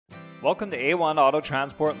Welcome to A1 Auto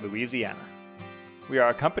Transport, Louisiana. We are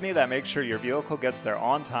a company that makes sure your vehicle gets there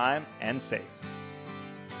on time and safe.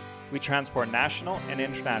 We transport national and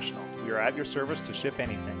international. We are at your service to ship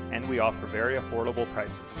anything, and we offer very affordable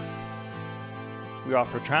prices. We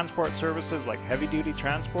offer transport services like heavy-duty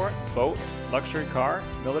transport, boat, luxury car,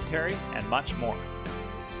 military, and much more.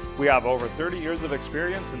 We have over 30 years of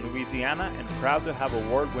experience in Louisiana and proud to have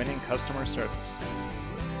award-winning customer service.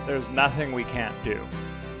 There's nothing we can't do.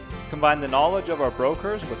 Combine the knowledge of our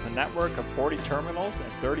brokers with a network of 40 terminals and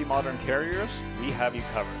 30 modern carriers, we have you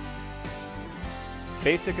covered.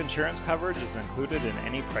 Basic insurance coverage is included in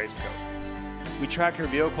any price code. We track your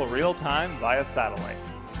vehicle real-time via satellite.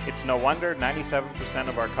 It's no wonder 97%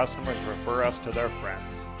 of our customers refer us to their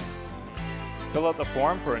friends. Fill out the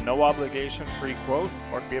form for a no-obligation free quote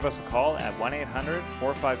or give us a call at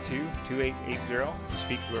 1-800-452-2880 to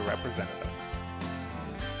speak to a representative.